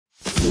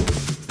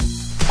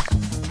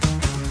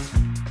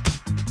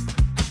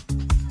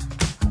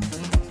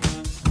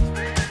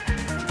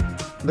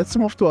let's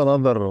move to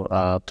another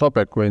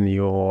topic. When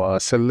you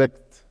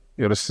select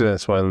your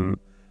students, when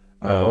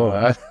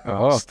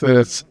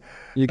students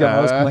You can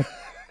ask my...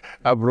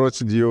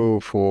 approached you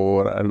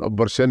for an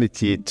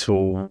opportunity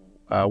to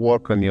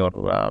work on your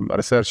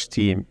research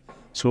team.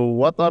 So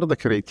what are the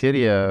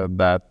criteria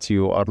that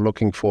you are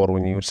looking for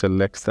when you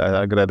select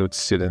graduate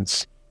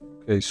students?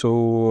 Okay,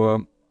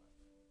 so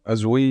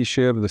as we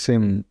share the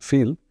same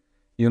field,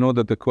 you know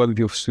that the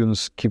quality of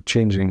students keep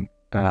changing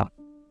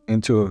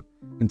into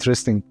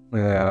interesting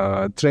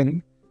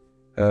trend.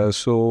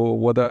 So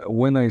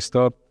when I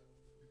start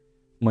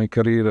my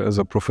career as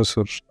a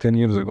professor 10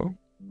 years ago,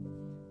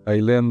 I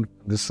learned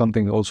this is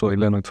something also I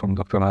learned from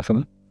Dr.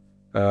 Hassan.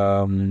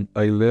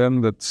 I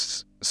learned that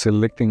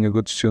selecting a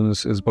good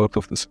students is part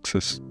of the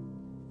success.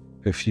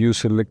 If you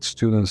select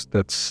students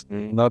that's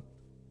not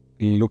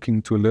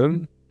looking to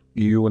learn,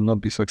 you will not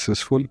be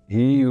successful.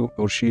 He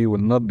or she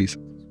will not be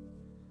successful.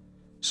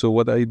 So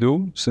what I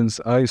do since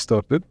I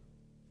started,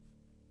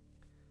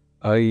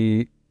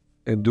 I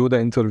do the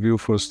interview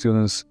for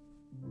students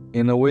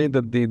in a way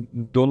that they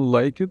don't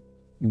like it,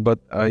 but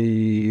I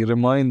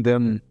remind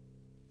them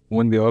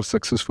when they are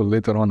successful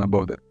later on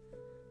about it.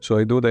 So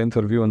I do the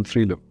interview on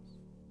 3 levels.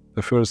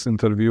 The first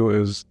interview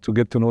is to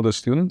get to know the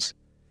students,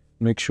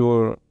 make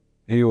sure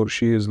he or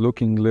she is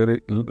looking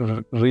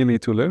really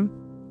to learn,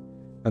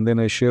 and then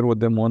I share with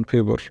them one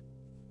paper,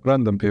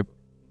 random paper,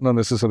 not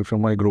necessarily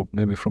from my group,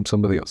 maybe from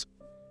somebody else,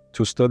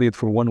 to study it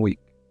for 1 week.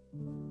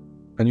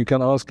 And you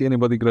can ask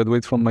anybody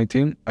graduate from my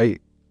team. I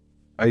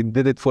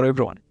did it for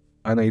everyone,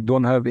 and I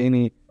don't have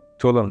any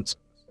tolerance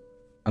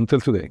until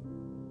today.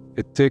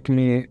 It took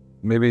me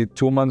maybe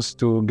 2 months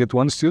to get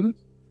one student,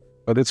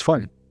 but it's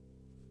fine.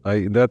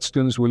 That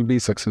students will be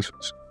successful.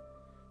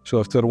 So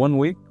after 1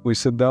 week, we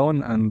sit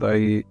down and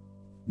I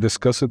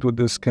discuss it with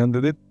this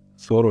candidate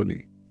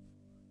thoroughly.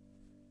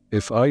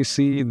 If I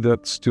see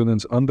that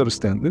students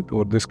understand it,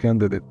 or this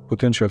candidate,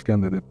 potential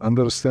candidate,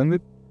 understand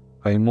it,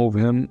 I move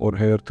him or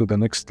her to the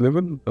next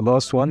level. The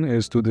last one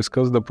is to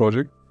discuss the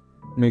project,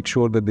 make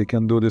sure that they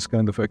can do this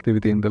kind of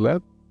activity in the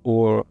lab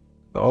or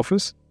the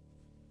office,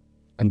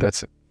 and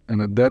that's it.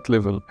 And at that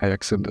level, I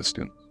accept the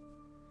students.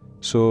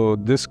 So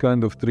this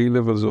kind of 3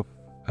 levels of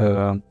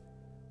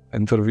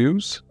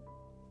interviews,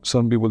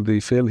 some people they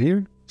fail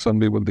here,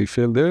 some people they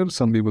fail there,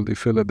 some people they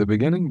fail at the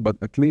beginning, but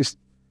at least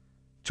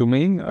to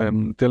me,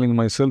 I'm telling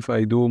myself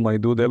I do my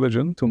due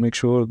diligence to make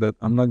sure that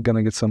I'm not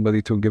gonna get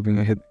somebody to give me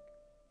a headache.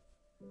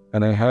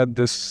 And I had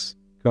this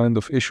kind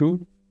of issue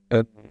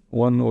at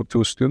 1 or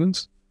 2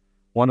 students.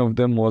 One of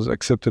them was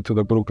accepted to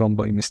the program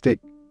by mistake,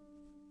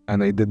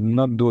 and I did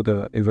not do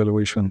the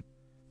evaluation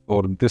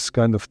or this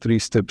kind of 3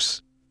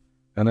 steps.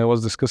 And I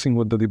was discussing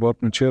with the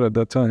department chair at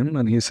that time,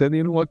 and he said,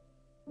 you know what?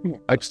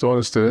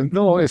 External student?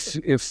 No,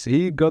 if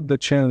he got the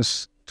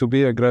chance to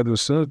be a graduate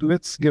student,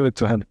 let's give it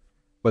to him.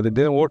 But it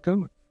didn't work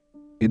out.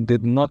 It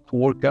did not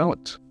work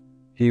out.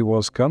 He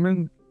was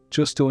coming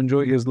just to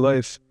enjoy his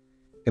life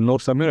in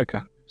North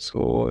America.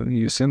 So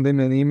you send him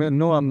an email,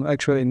 no, I'm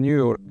actually in New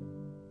York.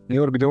 New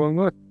York doing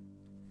what?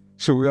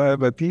 So we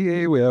have a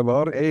TA, we have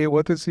RA,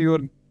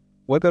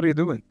 what are you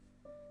doing?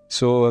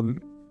 So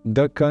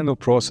that kind of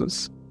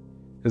process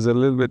is a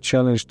little bit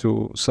challenge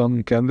to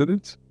some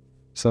candidates.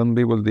 Some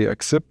people, they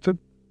accept it,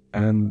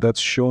 and that's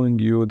showing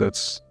you that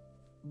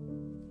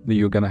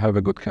you're going to have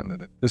a good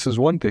candidate. This is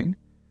one thing.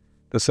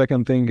 The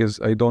second thing is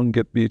I don't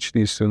get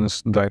PhD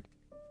students directly.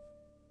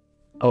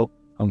 Oh,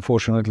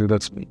 unfortunately,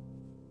 that's me.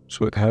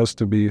 So it has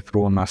to be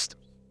through a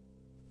master's.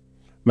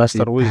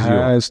 Master with you?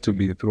 It has to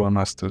be through a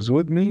master's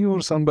with me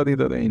or somebody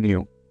that I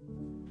knew.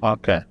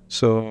 Okay.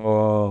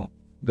 So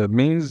that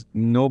means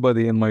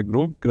nobody in my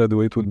group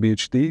graduate with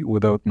PhD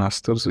without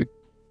master's.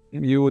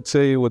 You would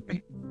say with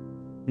me,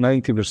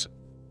 90%.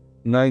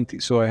 90.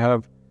 So I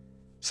have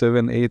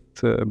 7, 8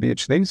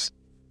 PhDs.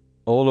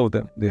 All of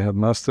them, they have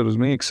masters with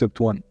me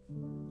except one.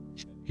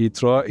 He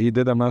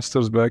did a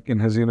master's back in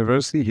his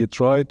university. He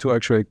tried to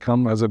actually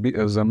come as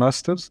a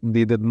master's.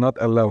 They did not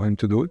allow him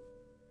to do it.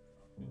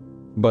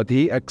 But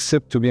he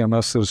accepted to be a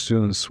master's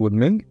student with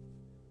me.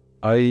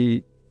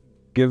 I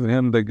give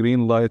him the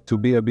green light to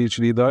be a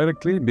PhD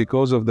directly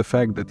because of the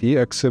fact that he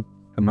accepted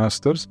a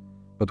master's.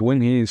 But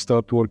when he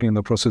started working,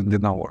 the process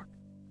did not work.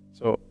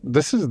 So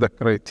this is the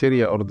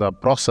criteria or the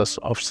process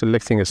of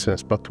selecting a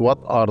student. But what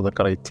are the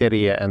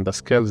criteria and the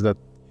skills that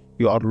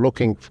you are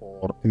looking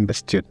for in the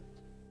student?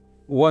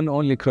 One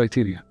only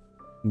criteria,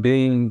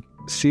 being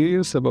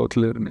serious about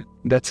learning.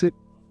 That's it.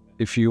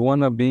 If you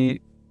want to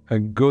be a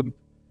good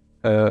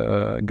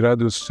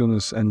graduate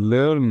student and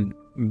learn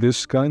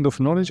this kind of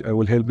knowledge, I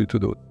will help you to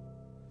do it.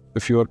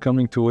 If you are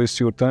coming to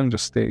waste your time,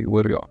 just stay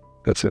where you are.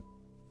 That's it.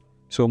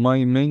 So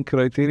my main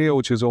criteria,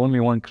 which is only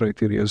one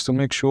criteria, is to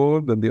make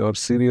sure that they are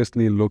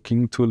seriously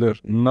looking to learn,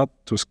 not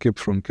to skip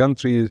from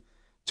countries,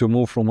 to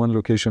move from one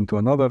location to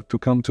another, to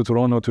come to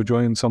Toronto to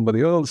join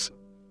somebody else.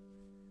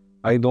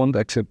 I don't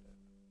accept.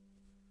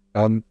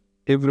 And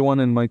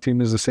everyone in my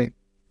team is the same.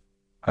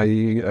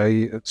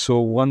 So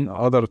one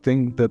other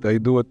thing that I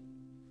do it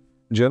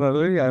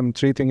generally, I'm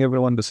treating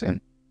everyone the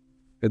same.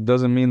 It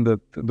doesn't mean that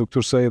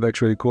Dr. Said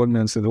actually called me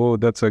and said, oh,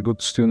 that's a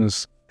good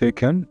student, take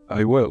him.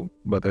 I will,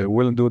 but I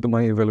will do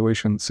my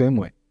evaluation the same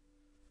way.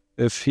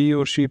 If he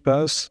or she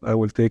pass, I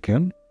will take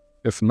him.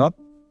 If not,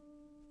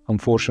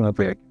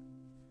 unfortunately, I can't.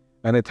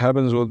 And it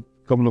happens with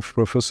a couple of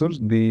professors.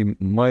 They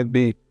might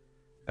be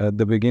at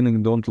the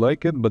beginning don't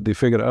like it, but they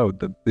figure out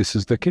that this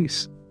is the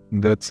case.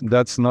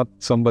 That's not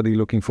somebody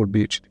looking for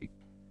PhD.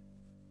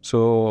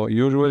 So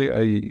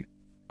usually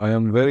I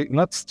am very,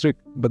 not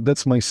strict, but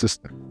that's my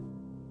system.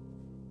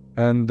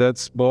 And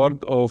that's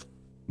part of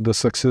the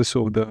success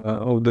of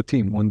the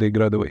team when they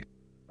graduate.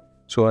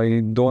 So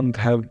I don't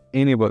have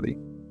anybody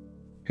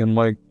in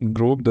my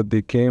group that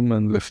they came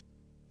and left.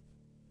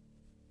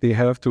 They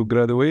have to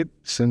graduate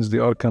since they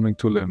are coming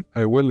to learn.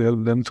 I will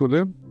help them to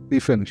learn, they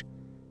finish.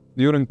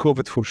 During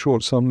COVID, for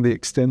sure, some they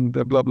extend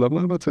blah, blah,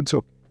 blah, but it's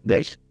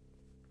okay.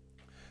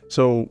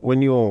 So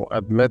when you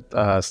admit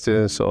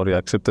students or you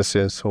accept the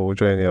students who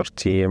join your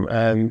team,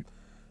 and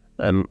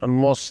in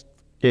most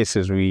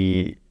cases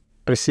we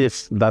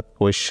receive that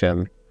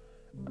question,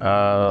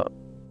 Dr.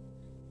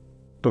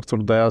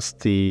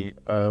 Eldyasti,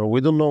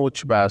 we don't know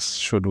which path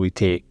should we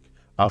take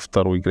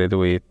after we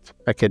graduate,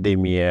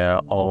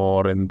 academia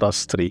or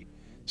industry.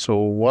 So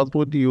what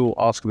would you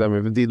ask them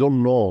if they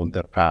don't know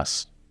their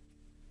path?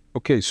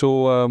 Okay,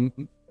 so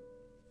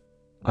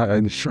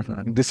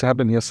this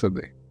happened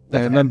yesterday.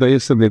 Not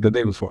yesterday, the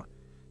day before.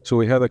 So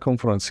we had a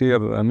conference here,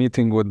 a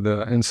meeting with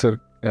the INSER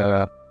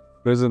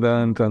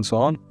president and so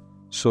on.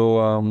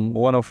 So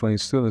one of my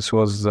students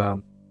was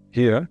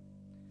here,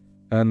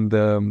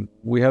 and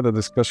we had a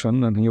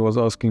discussion, and he was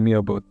asking me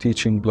about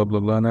teaching, blah, blah,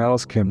 blah, and I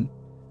asked him,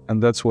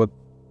 and that's what,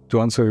 to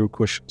answer your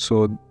question.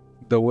 So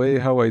the way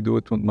how I do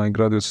it with my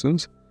graduate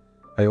students,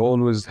 I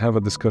always have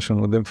a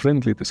discussion with them,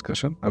 friendly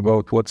discussion,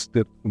 about what's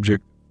their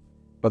objective.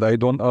 But I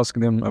don't ask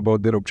them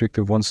about their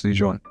objective once they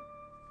join,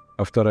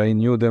 after I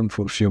knew them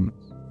for a few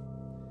months.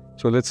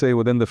 So let's say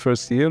within the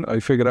first year, I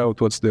figure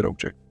out what's their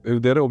objective.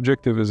 If their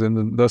objective is in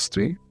the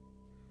industry,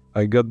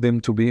 I got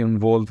them to be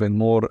involved in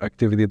more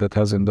activity that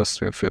has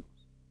industrial fit.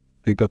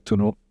 They got to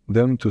know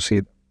them, to see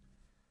them.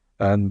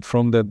 And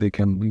from that, they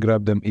can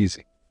grab them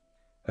easy.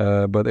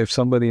 But if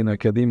somebody in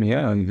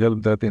academia, I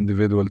help that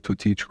individual to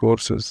teach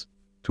courses,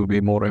 to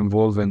be more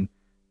involved in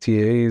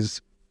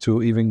TAs,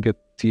 to even get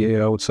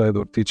TA outside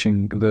or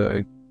teaching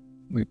the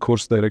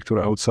course director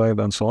outside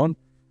and so on.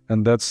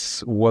 And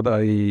that's what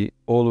I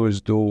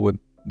always do with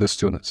the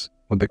students,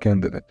 with the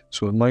candidate.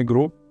 So in my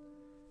group,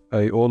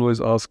 I always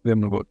ask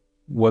them about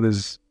what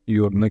is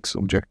your next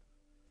objective?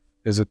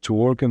 Is it to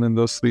work in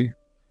industry,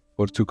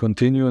 or to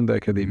continue in the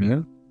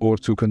academia, or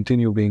to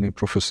continue being a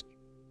professor?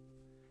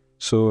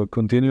 So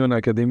continue in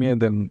academia,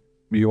 then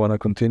you want to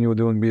continue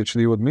doing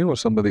PhD with me or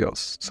somebody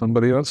else?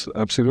 Somebody else?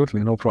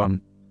 Absolutely, no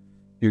problem.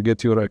 You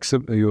get your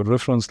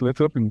reference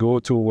letter and go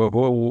to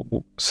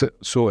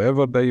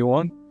whoever that you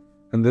want.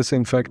 And this,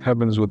 in fact,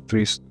 happens with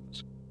 3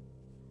 students.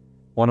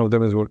 One of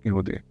them is working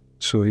with you.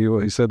 So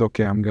he said,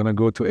 okay, I'm going to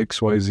go to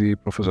XYZ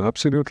professor.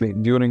 Absolutely.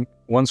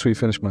 Once we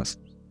finish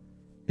masters,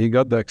 he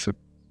got the accept.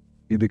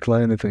 He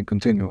declined it and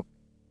continued.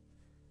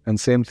 And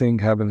same thing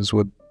happens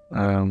with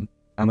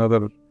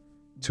another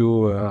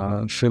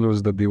 2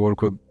 fellows that they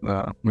work with,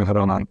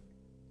 Mehran.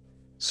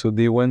 So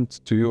they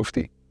went to U of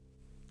T.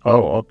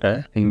 Oh,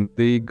 okay. And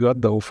they got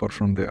the offer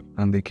from there.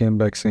 And they came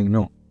back saying,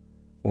 no,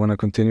 I want to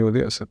continue with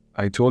you. I said,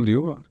 I told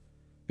you,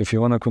 if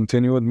you want to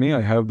continue with me,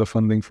 I have the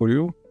funding for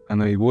you.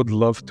 And I would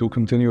love to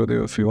continue with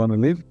you. If you want to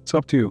leave, it's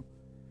up to you.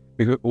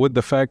 Because with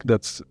the fact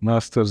that's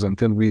masters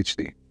until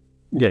PhD.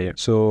 Yeah.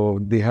 So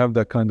they have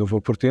that kind of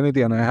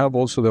opportunity. And I have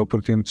also the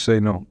opportunity to say,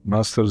 no,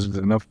 masters is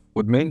enough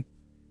with me.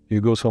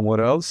 You go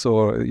somewhere else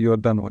or you're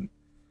done with.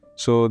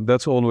 So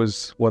that's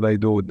always what I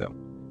do with them.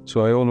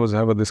 So I always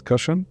have a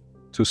discussion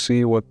to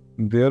see what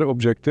their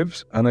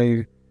objectives, and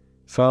I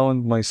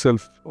found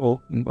myself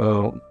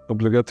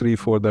obligatory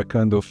for that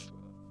kind of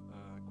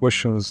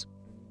questions,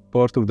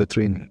 part of the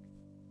training.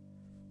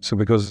 So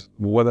because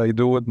what I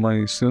do with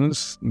my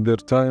students, their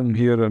time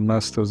here in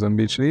Masters and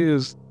PhD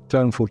is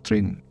time for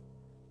training.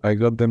 I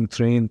got them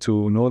trained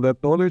to know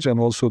that knowledge and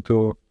also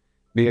to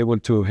be able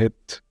to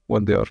hit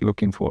what they are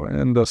looking for,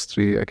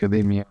 industry,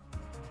 academia,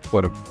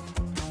 whatever.